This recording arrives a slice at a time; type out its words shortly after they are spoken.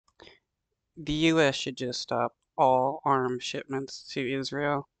The U.S. should just stop all arms shipments to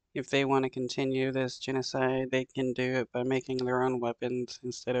Israel. If they want to continue this genocide, they can do it by making their own weapons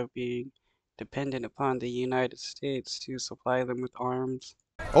instead of being dependent upon the United States to supply them with arms.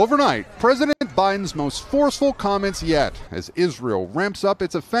 Overnight, President Biden's most forceful comments yet as Israel ramps up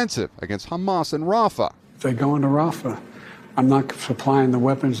its offensive against Hamas in Rafah. If they go into Rafah, I'm not supplying the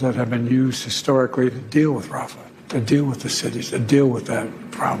weapons that have been used historically to deal with Rafah, to deal with the cities, to deal with that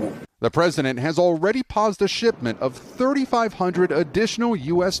problem. The president has already paused a shipment of 3,500 additional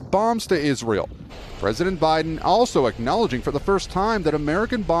U.S. bombs to Israel. President Biden also acknowledging for the first time that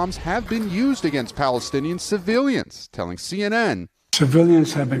American bombs have been used against Palestinian civilians, telling CNN,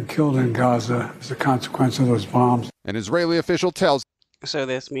 "Civilians have been killed in Gaza as a consequence of those bombs." An Israeli official tells. So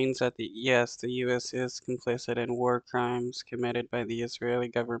this means that yes, the U.S. is complicit in war crimes committed by the Israeli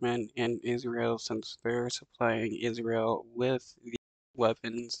government in Israel since they're supplying Israel with the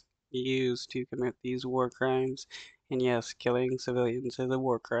weapons used to commit these war crimes. And yes, killing civilians is a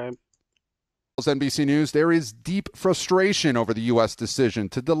war crime. NBC News, there is deep frustration over the U.S. decision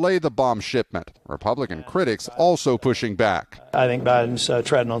to delay the bomb shipment. Republican critics also pushing back. I think Biden's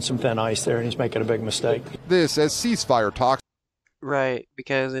treading on some thin ice there, and he's making a big mistake. This as ceasefire talks. Right,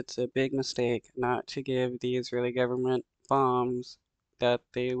 because it's a big mistake not to give the Israeli government bombs that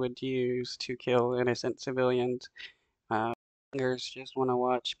they would use to kill innocent civilians. Just want to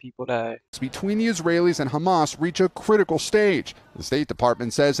watch people die. Between the Israelis and Hamas reach a critical stage. The State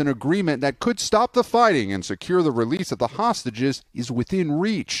Department says an agreement that could stop the fighting and secure the release of the hostages is within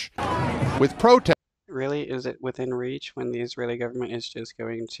reach. With protests. Really? Is it within reach when the Israeli government is just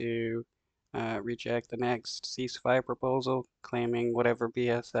going to reject the next ceasefire proposal, claiming whatever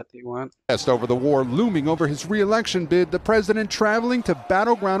BS that they want? Over the war looming over his re-election bid, the president traveling to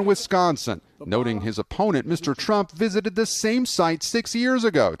battleground Wisconsin, noting his opponent, Mr. Trump, visited the same site 6 years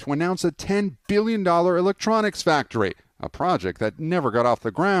ago to announce a $10 billion electronics factory, a project that never got off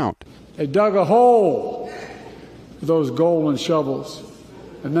the ground. They dug a hole with those golden shovels,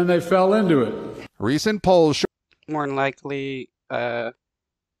 and then they fell into it. Recent polls show more than likely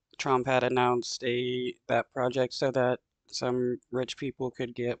Trump had announced that project so that some rich people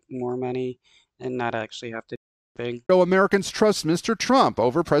could get more money and not actually have to do anything. Americans trust Mr. Trump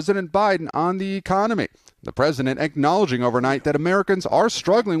over President Biden on the economy. The president acknowledging overnight that Americans are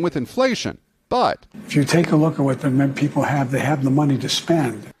struggling with inflation, but if you take a look at what the people have, they have the money to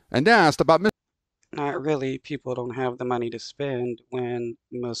spend. And asked about not really. People don't have the money to spend when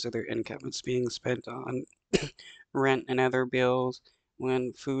most of their income is being spent on rent and other bills.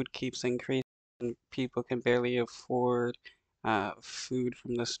 When food keeps increasing, people can barely afford food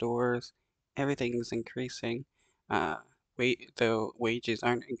from the stores. Everything's increasing. Though wages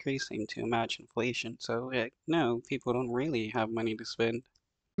aren't increasing to match inflation. So no, people don't really have money to spend.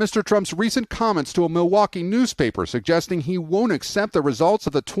 Mr. Trump's recent comments to a Milwaukee newspaper suggesting he won't accept the results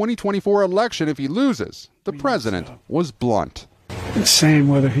of the 2024 election if he loses. The president was blunt. Saying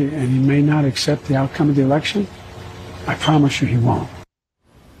whether he may not accept the outcome of the election, I promise you he won't.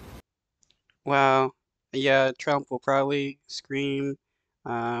 Well, yeah, Trump will probably scream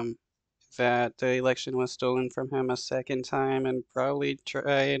that the election was stolen from him a second time and probably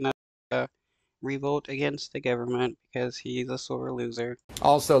try another revolt against the government because he's a sore loser.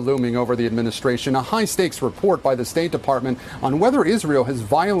 Also looming over the administration, a high-stakes report by the State Department on whether Israel has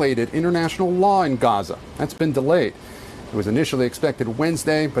violated international law in Gaza. That's been delayed. It was initially expected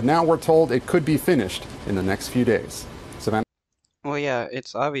Wednesday, but now we're told it could be finished in the next few days. Savannah? Well, yeah,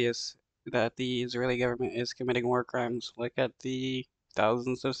 it's obvious that the Israeli government is committing war crimes. Look at the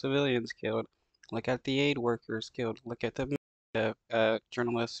thousands of civilians killed. Look at the aid workers killed. Look at the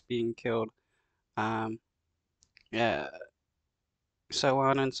journalists being killed. Yeah, so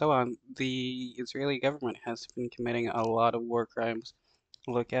on and so on. The Israeli government has been committing a lot of war crimes.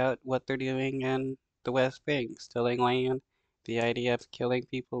 Look at what they're doing in the West Bank, stealing land, the IDF killing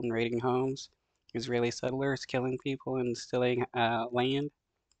people and raiding homes, Israeli settlers killing people and stealing land.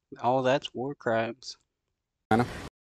 All that's war crimes. Anna?